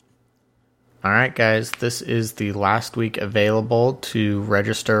All right, guys, this is the last week available to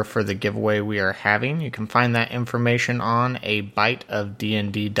register for the giveaway we are having. You can find that information on a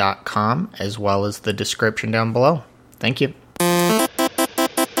biteofdnd.com as well as the description down below. Thank you.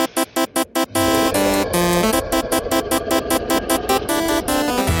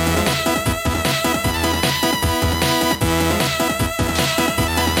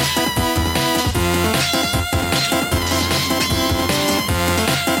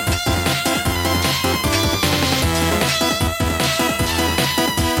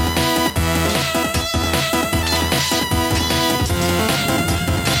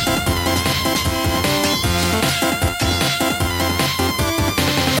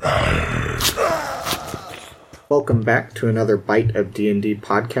 Welcome back to another Bite of D&D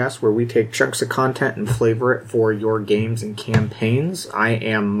podcast where we take chunks of content and flavor it for your games and campaigns. I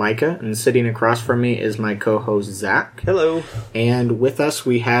am Micah, and sitting across from me is my co-host Zach. Hello. And with us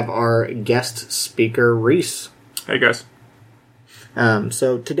we have our guest speaker, Reese. Hey guys.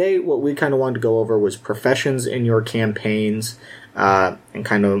 So today what we kind of wanted to go over was professions in your campaigns and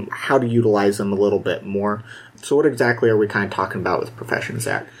kind of how to utilize them a little bit more. So what exactly are we kind of talking about with professions,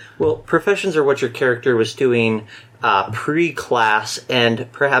 Zach? Well, professions are what your character was doing pre-class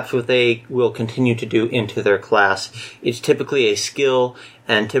and perhaps what they will continue to do into their class. It's typically a skill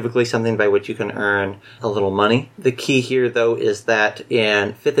and typically something by which you can earn a little money. The key here, though, is that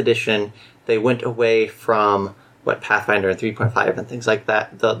in 5th edition, they went away from what Pathfinder and 3.5 and things like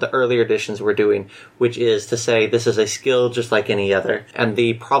that, the earlier editions were doing, which is to say this is a skill just like any other. And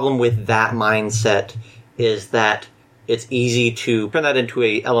the problem with that mindset is that it's easy to turn that into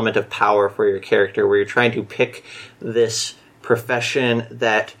an element of power for your character, where you're trying to pick this profession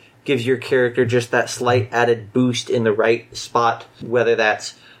that gives your character just that slight added boost in the right spot, whether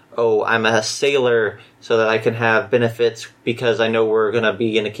that's, oh, I'm a sailor so that I can have benefits because I know we're going to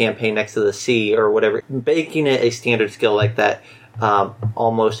be in a campaign next to the sea or whatever. Making it a standard skill like that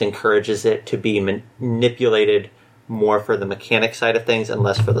almost encourages it to be manipulated more for the mechanic side of things and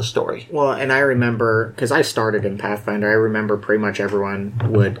less for the story. Well, and I remember, because I started in Pathfinder, I remember pretty much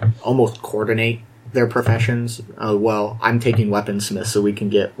everyone would almost coordinate their professions. Well, I'm taking weaponsmith so we can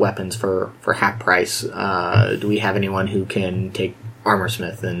get weapons for half price. Do we have anyone who can take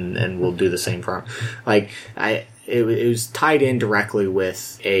armorsmith and we'll do the same for it was tied in directly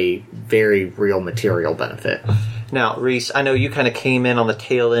with a very real material benefit. Now, Reese, I know you kind of came in on the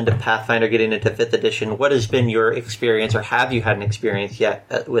tail end of Pathfinder getting into 5th edition. What has been your experience, or have you had an experience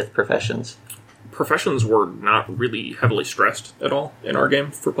yet with professions? Professions were not really heavily stressed at all in our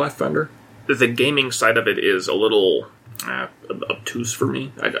game for Pathfinder. The gaming side of it is a little obtuse for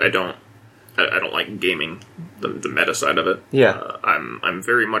me. I don't like gaming, the meta side of it. Yeah. I'm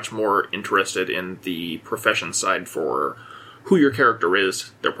very much more interested in the profession side for who your character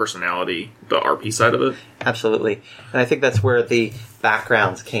is, their personality, the RP side of it. Absolutely. And I think that's where the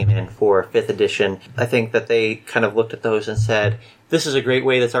backgrounds came in for 5th edition. I think that they kind of looked at those and said, this is a great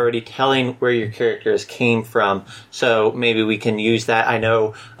way that's already telling where your characters came from, so maybe we can use that. I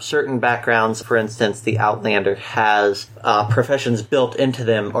know certain backgrounds, for instance, the Outlander has professions built into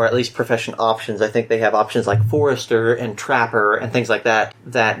them, or at least profession options. I think they have options like Forester and Trapper and things like that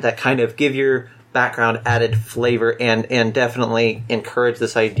kind of give your background added flavor and definitely encourage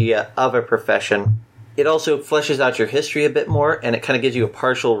this idea of a profession. It also fleshes out your history a bit more, and it kind of gives you a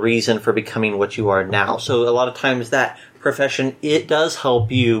partial reason for becoming what you are now. So a lot of times that profession, it does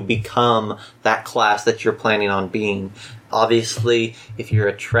help you become that class that you're planning on being. Obviously, if you're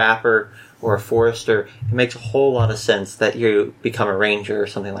a trapper or a forester, it makes a whole lot of sense that you become a ranger or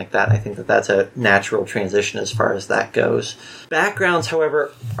something like that. I think that that's a natural transition as far as that goes. Backgrounds,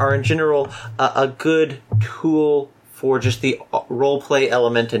 however, are in general a good tool for just the roleplay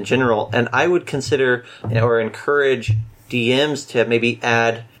element in general, and I would consider or encourage DMs to maybe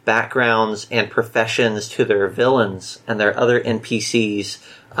add backgrounds and professions to their villains and their other NPCs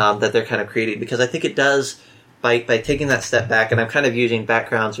that they're kind of creating, because I think it does, by taking that step back, and I'm kind of using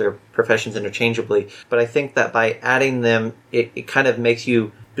backgrounds or professions interchangeably, but I think that by adding them, it kind of makes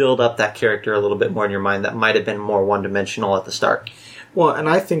you build up that character a little bit more in your mind that might have been more one-dimensional at the start. Well, and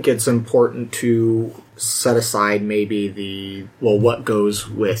I think it's important to set aside maybe what goes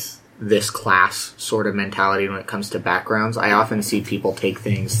with this class sort of mentality when it comes to backgrounds. I often see people take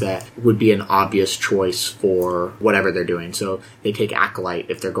things that would be an obvious choice for whatever they're doing. So they take Acolyte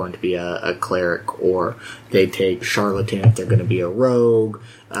if they're going to be a cleric, or they take Charlatan if they're going to be a rogue.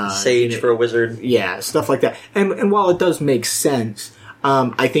 Sage for a wizard. Yeah, stuff like that. And while it does make sense,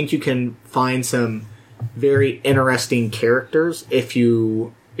 I think you can find some very interesting characters if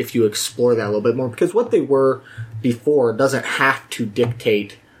you explore that a little bit more, because what they were before doesn't have to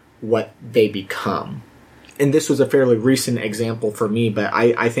dictate what they become. And this was a fairly recent example for me, but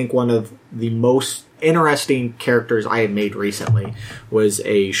I think one of the most interesting characters I had made recently was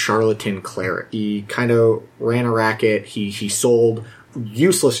a charlatan cleric. He kind of ran a racket. He sold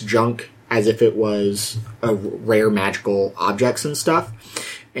useless junk as if it was a rare magical objects and stuff.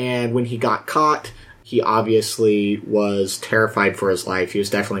 And when he got caught, he obviously was terrified for his life. He was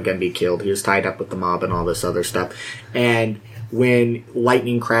definitely going to be killed. He was tied up with the mob and all this other stuff. And when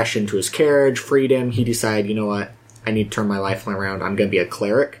lightning crashed into his carriage, freed him, he decided, you know what, I need to turn my life around. I'm going to be a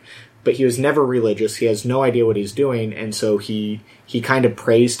cleric. But he was never religious. He has no idea what he's doing. And so he kind of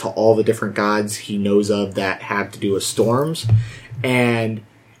prays to all the different gods he knows of that have to do with storms. And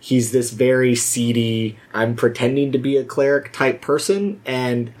he's this very seedy, I'm pretending to be a cleric type person.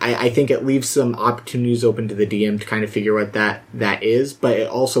 And I think it leaves some opportunities open to the DM to kind of figure what that is. But it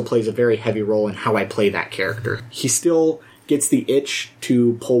also plays a very heavy role in how I play that character. He still gets the itch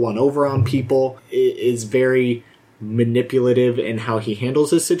to pull one over on people. It is very manipulative in how he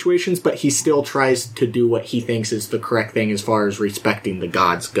handles his situations, but he still tries to do what he thinks is the correct thing as far as respecting the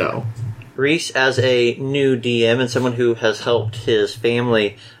gods go. Reese, as a new DM and someone who has helped his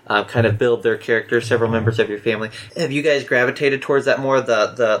family kind of build their character, several members of your family, have you guys gravitated towards that more?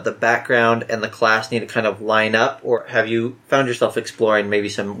 The background and the class need to kind of line up, or have you found yourself exploring maybe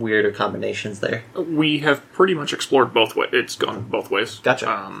some weirder combinations there? We have pretty much explored both ways. It's gone both ways.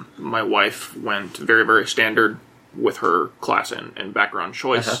 Gotcha. My wife went very, very standard with her class and background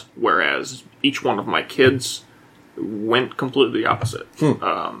choice, whereas each one of my kids went completely opposite,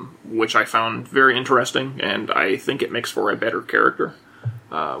 which I found very interesting, and I think it makes for a better character.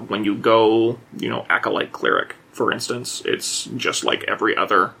 When you go, acolyte cleric, for instance, it's just like every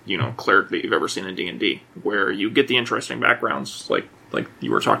other, cleric that you've ever seen in D&D, where you get the interesting backgrounds, like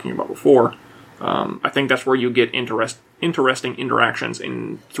you were talking about before. I think that's where you get interesting interactions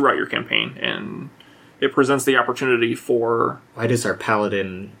throughout your campaign, and it presents the opportunity for... Why does our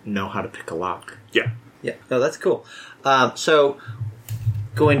paladin know how to pick a lock? Yeah. Yeah, no, that's cool. So,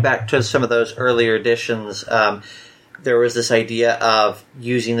 going back to some of those earlier editions, there was this idea of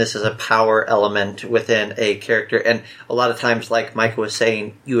using this as a power element within a character, and a lot of times, like Micah was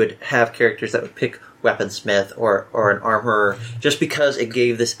saying, you would have characters that would pick weaponsmith or an armorer just because it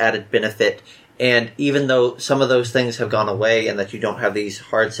gave this added benefit. And even though some of those things have gone away and that you don't have these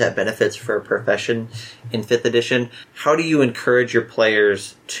hard set benefits for a profession in 5th edition, how do you encourage your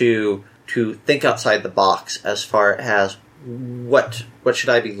players to think outside the box as far as what should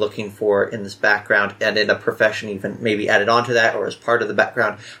I be looking for in this background and in a profession even maybe added onto that or as part of the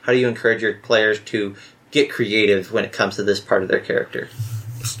background? How do you encourage your players to get creative when it comes to this part of their character?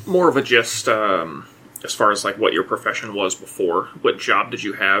 It's more of a just... as far as like what your profession was before, what job did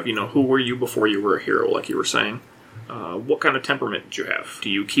you have? Who were you before you were a hero, like you were saying? What kind of temperament did you have? Do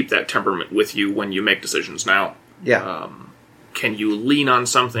you keep that temperament with you when you make decisions now? Yeah. Can you lean on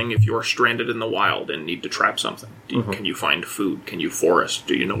something if you're stranded in the wild and need to trap something? Can you find food? Can you forest?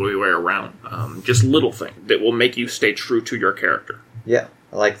 Do you know your way around? Just little things that will make you stay true to your character. Yeah,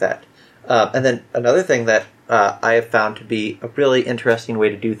 I like that. And then another thing that I have found to be a really interesting way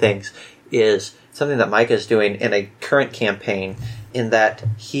to do things is something that Micah is doing in a current campaign, in that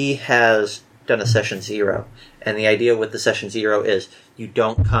he has done a session 0. And the idea with the session 0 is you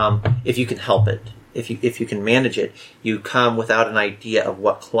don't come, if you can help it, if you can manage it, you come without an idea of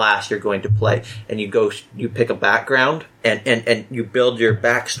what class you're going to play. And you pick a background and you build your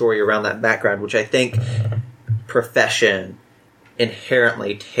backstory around that background, which I think profession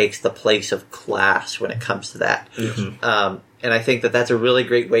inherently takes the place of class when it comes to that. And I think that that's a really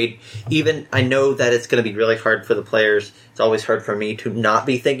great way. Even I know that it's going to be really hard for the players. It's always hard for me to not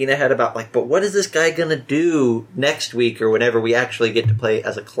be thinking ahead about but what is this guy going to do next week or whenever we actually get to play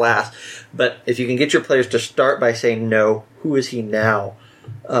as a class? But if you can get your players to start by saying, no, who is he now?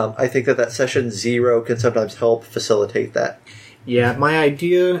 I think that session 0 can sometimes help facilitate that. Yeah, my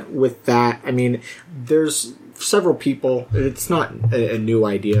idea with that, there's several people, it's not a new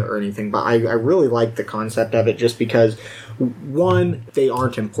idea or anything, but I really like the concept of it just because, one, they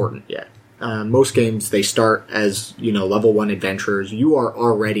aren't important yet. Most games, they start as, level 1 adventurers. You are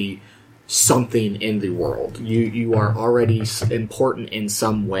already something in the world. You are already important in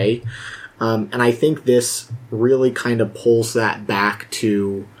some way. And I think this really kind of pulls that back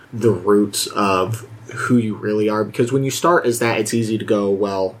to the roots of who you really are. Because when you start as that, it's easy to go,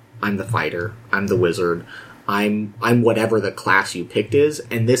 well, I'm the fighter, I'm the wizard, I'm whatever the class you picked is,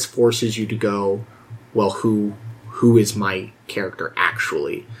 and this forces you to go, well, who is my character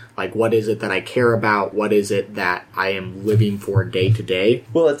actually? Like, what is it that I care about? What is it that I am living for day to day?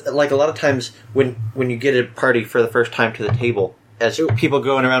 Well, it's like a lot of times when you get a party for the first time to the table, as people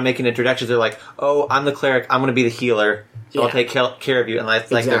going around making introductions, they're like, "Oh, I'm the cleric. I'm going to be the healer. So I'll take care of you." And like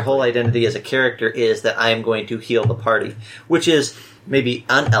their whole identity as a character is that I am going to heal the party, which is maybe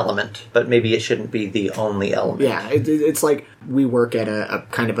an element, but maybe it shouldn't be the only element. Yeah, it's like we work at a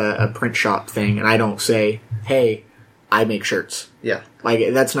kind of a print shop thing, and I don't say, "Hey, I make shirts." Yeah.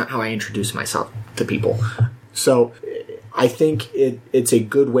 Like, that's not how I introduce myself to people. So I think it's a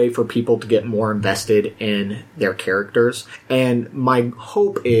good way for people to get more invested in their characters. And my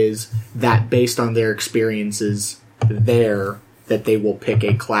hope is that based on their experiences there, that they will pick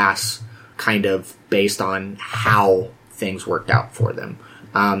a class kind of based on how things worked out for them.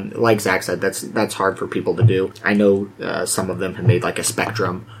 Like Zach said, that's hard for people to do. I know some of them have made like a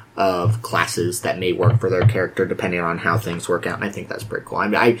spectrum of classes that may work for their character depending on how things work out, and I think that's pretty cool. I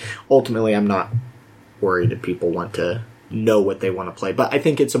mean, ultimately I'm not worried if people want to know what they want to play, but I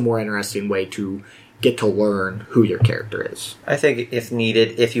think it's a more interesting way to get to learn who your character is. I think if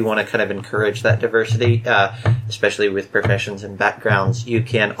needed, if you want to kind of encourage that diversity, especially with professions and backgrounds, you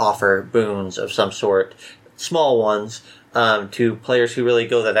can offer boons of some sort, small ones, to players who really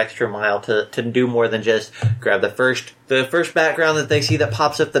go that extra mile to do more than just grab the first background that they see that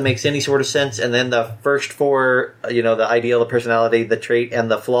pops up that makes any sort of sense, and then the first four, the ideal, the personality, the trait, and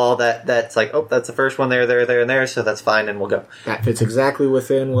the flaw that's like, oh, that's the first one there, and there, so that's fine, and we'll go. That fits exactly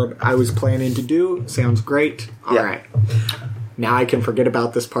within what I was planning to do. Sounds great. All right. Now I can forget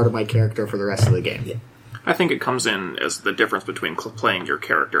about this part of my character for the rest of the game. Yeah. I think it comes in as the difference between playing your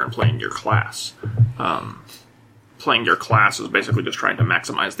character and playing your class. Playing your class is basically just trying to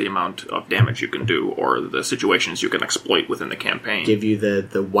maximize the amount of damage you can do or the situations you can exploit within the campaign. Give you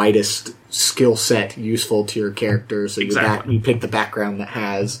the widest skill set useful to your character, so Exactly. you pick the background that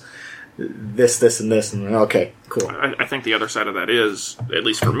has this, and this, and okay, cool. I think the other side of that is, at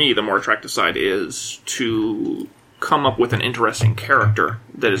least for me, the more attractive side is to come up with an interesting character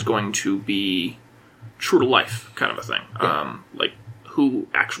that is going to be true to life, kind of a thing. Yeah. Like, who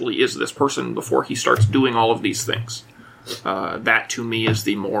actually is this person before he starts doing all of these things? That, to me, is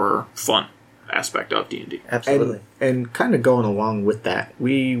the more fun aspect of D&D. Absolutely. And kind of going along with that,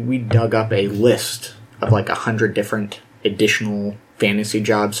 we dug up a list of like 100 different additional fantasy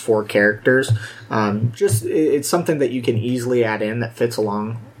jobs for characters. It's something that you can easily add in that fits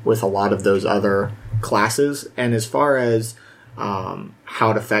along with a lot of those other classes. And as far as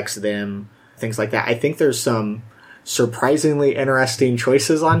how it affects them, things like that, I think there's some surprisingly interesting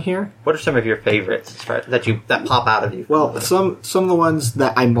choices on here. What are some of your favorites that pop out of you? Well, some of the ones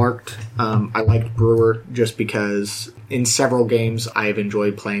that I marked, I liked Brewer just because in several games I've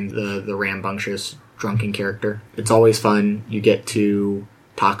enjoyed playing the rambunctious drunken character. It's always fun. You get to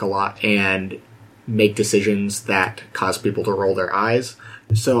talk a lot and make decisions that cause people to roll their eyes.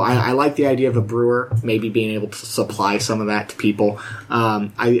 So I like the idea of a brewer, maybe being able to supply some of that to people.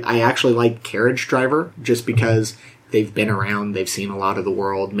 I actually like Carriage Driver just because they've been around, they've seen a lot of the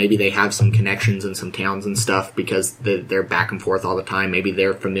world. Maybe they have some connections in some towns and stuff because they're back and forth all the time. Maybe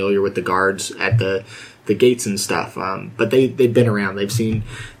they're familiar with the guards at the gates and stuff. But they've been around. They've seen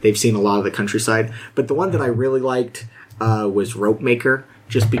a lot of the countryside. But the one that I really liked was Rope Maker,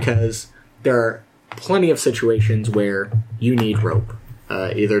 just because there are plenty of situations where you need rope.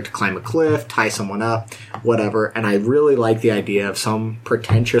 Either to climb a cliff, tie someone up, whatever. And I really like the idea of some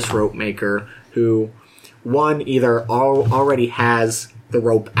pretentious rope maker who, one, either already has the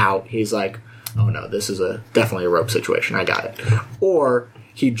rope out. He's like, oh no, this is definitely a rope situation. I got it. Or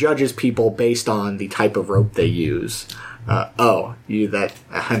he judges people based on the type of rope they use. A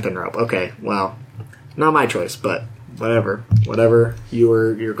hempen rope. Okay, well, not my choice, but whatever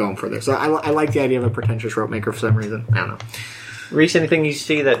you're going for there. So I like the idea of a pretentious rope maker for some reason. I don't know. Reese, anything you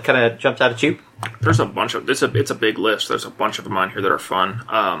see that kind of jumps out at you? There's a bunch of it's a big list. There's a bunch of them on here that are fun.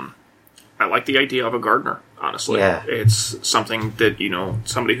 I like the idea of a gardener. Honestly, Yeah. It's something that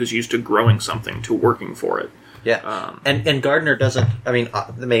somebody who's used to growing something to working for it. Yeah, and gardener doesn't. I mean,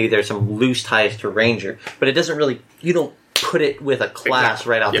 maybe there's some loose ties to ranger, but it doesn't really. You don't put it with a class Exactly.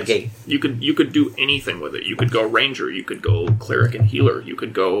 right out Yes. the gate. You could do anything with it. You could go ranger. You could go cleric and healer. You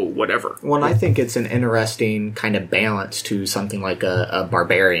could go whatever. Well, I think it's an interesting kind of balance to something like a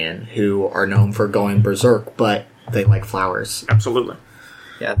barbarian who are known for going berserk, but they like flowers. Absolutely.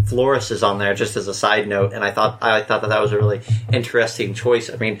 Yeah, florist is on there just as a side note, and I thought that was a really interesting choice.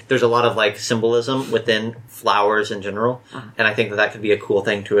 I mean, there's a lot of like symbolism within flowers in general, and I think that could be a cool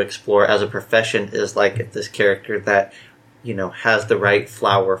thing to explore as a profession. Is like if this character that has the right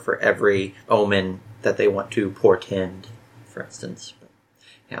flower for every omen that they want to portend, for instance.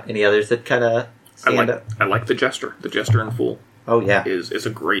 Any others that kind of stand up? I like the jester. The jester and fool Oh yeah, is a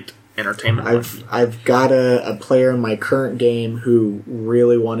great entertainment. I've got a player in my current game who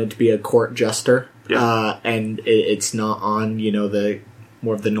really wanted to be a court jester, and it's not on the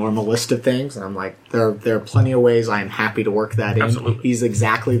more of the normal list of things. And I'm like, there are plenty of ways I am happy to work that in. Absolutely. He's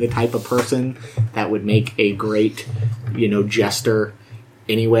exactly the type of person that would make a great jester.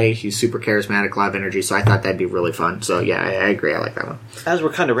 Anyway, he's super charismatic, a lot of energy, so I thought that'd be really fun. So yeah, I agree. I like that one. As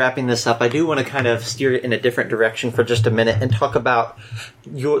we're kind of wrapping this up, I do want to kind of steer it in a different direction for just a minute and talk about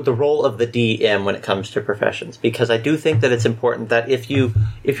the role of the DM when it comes to professions, because I do think that it's important that if you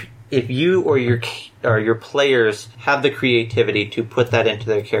or your players have the creativity to put that into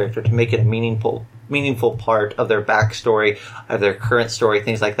their character, to make it a meaningful part of their backstory, of their current story,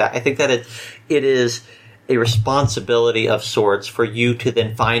 things like that, I think that it is a responsibility of sorts for you to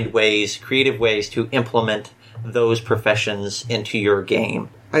then find creative ways to implement those professions into your game.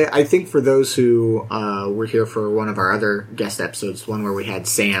 I think for those who were here for one of our other guest episodes, one where we had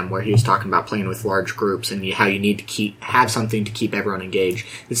Sam, where he was talking about playing with large groups and how you need to have something to keep everyone engaged.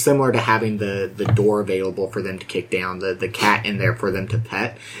 It's similar to having the door available for them to kick down, the cat in there for them to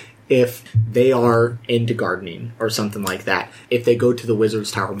pet. If they are into gardening or something like that, if they go to the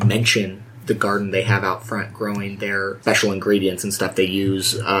Wizard's Tower, mention the garden they have out front growing their special ingredients and stuff they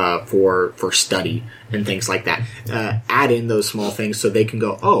use for study and things like that. Add in those small things so they can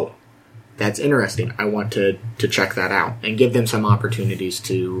go, oh, that's interesting. I want to check that out, and give them some opportunities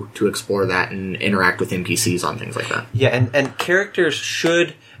to explore that and interact with NPCs on things like that. Yeah, and characters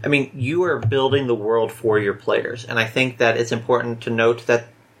should... I mean, you are building the world for your players, and I think that it's important to note that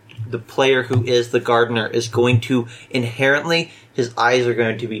the player who is the gardener is going to inherently, his eyes are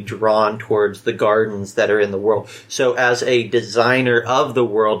going to be drawn towards the gardens that are in the world. So as a designer of the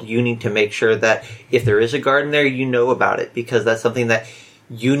world, you need to make sure that if there is a garden there, you know about it, because that's something that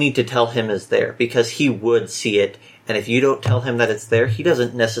you need to tell him is there, because he would see it. And if you don't tell him that it's there, he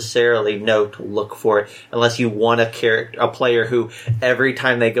doesn't necessarily know to look for it, unless you want a player who every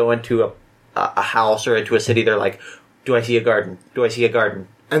time they go into a house or into a city, they're like, do I see a garden? Do I see a garden?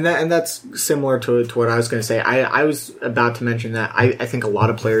 And that's similar to what I was going to say. I was about to mention that I think a lot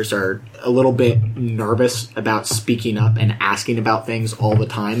of players are a little bit nervous about speaking up and asking about things all the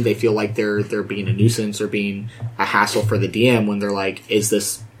time. They feel like they're being a nuisance or being a hassle for the DM when they're like, is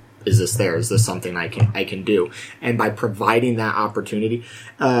this there? Is this something I can do? And by providing that opportunity,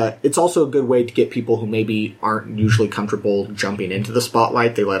 it's also a good way to get people who maybe aren't usually comfortable jumping into the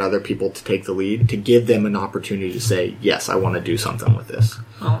spotlight. They let other people to take the lead, to give them an opportunity to say, yes, I want to do something with this.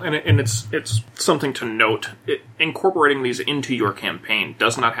 Well, and it's something to note. Incorporating these into your campaign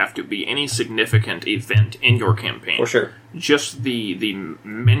does not have to be any significant event in your campaign. For sure. Just the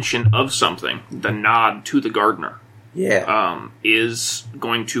mention of something, the nod to the gardener, is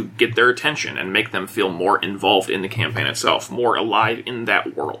going to get their attention and make them feel more involved in the campaign itself, more alive in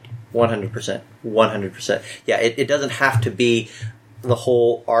that world. 100%. 100%. Yeah, it doesn't have to be the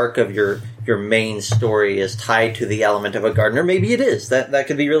whole arc of your main story is tied to the element of a gardener. Maybe it is. That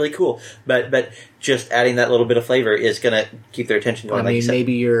could be really cool. But just adding that little bit of flavor is going to keep their attention going. I mean,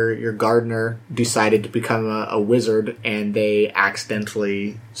 maybe your gardener decided to become a wizard, and they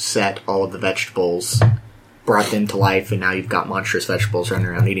accidentally set all of the vegetables, brought them to life, and now you've got monstrous vegetables running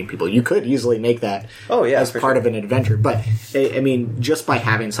around eating people. You could easily make that as part of an adventure. But, I mean, just by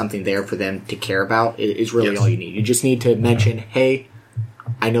having something there for them to care about is really all you need. You just need to mention, hey,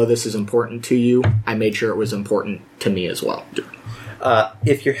 I know this is important to you. I made sure it was important to me as well.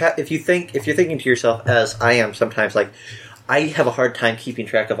 If you're thinking to yourself, as I am sometimes, like, I have a hard time keeping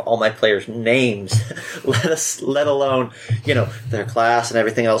track of all my players' names, let alone, their class and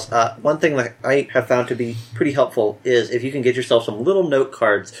everything else. One thing that I have found to be pretty helpful is if you can get yourself some little note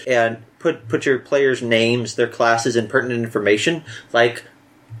cards and put your players' names, their classes, and pertinent information, like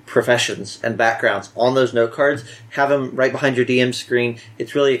professions and backgrounds, on those note cards. Have them right behind your DM screen.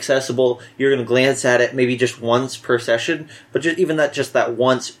 It's really accessible. You're going to glance at it maybe just once per session, but just that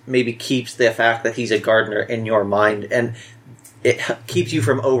once maybe keeps the fact that he's a gardener in your mind, and it keeps you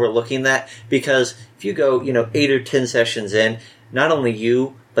from overlooking that, because if you go 8 or 10 sessions in, not only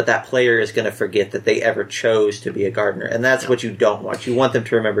you but that player is going to forget that they ever chose to be a gardener, and that's what you don't want. You want them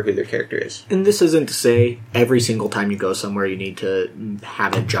to remember who their character is. And this isn't to say every single time you go somewhere you need to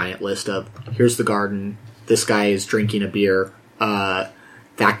have a giant list of, here's the garden, this guy is drinking a beer, that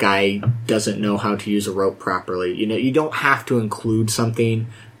guy doesn't know how to use a rope properly. You don't have to include something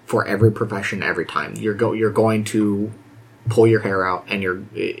for every profession every time. You're going to pull your hair out, and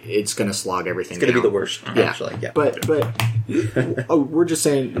it's going to slog everything down. It's going to be the worst, actually. Yeah. But we're just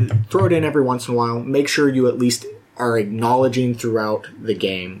saying, throw it in every once in a while. Make sure you at least are acknowledging throughout the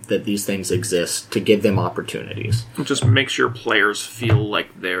game that these things exist to give them opportunities. It just makes your players feel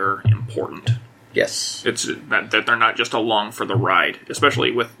like they're important. Yes. It's that they're not just along for the ride,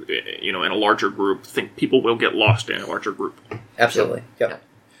 especially with, in a larger group. I think people will get lost in a larger group. Absolutely. Yep.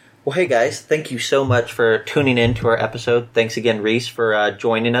 Well, hey guys, thank you so much for tuning in to our episode. Thanks again, Reese, for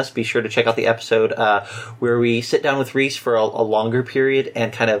joining us. Be sure to check out the episode where we sit down with Reese for a longer period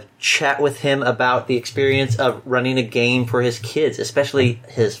and kind of chat with him about the experience of running a game for his kids, especially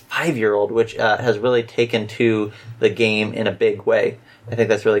his 5-year-old, which has really taken to the game in a big way. I think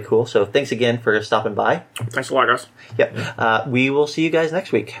that's really cool. So thanks again for stopping by. Thanks a lot, guys. Yep. We will see you guys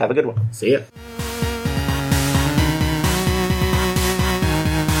next week. Have a good one. See ya.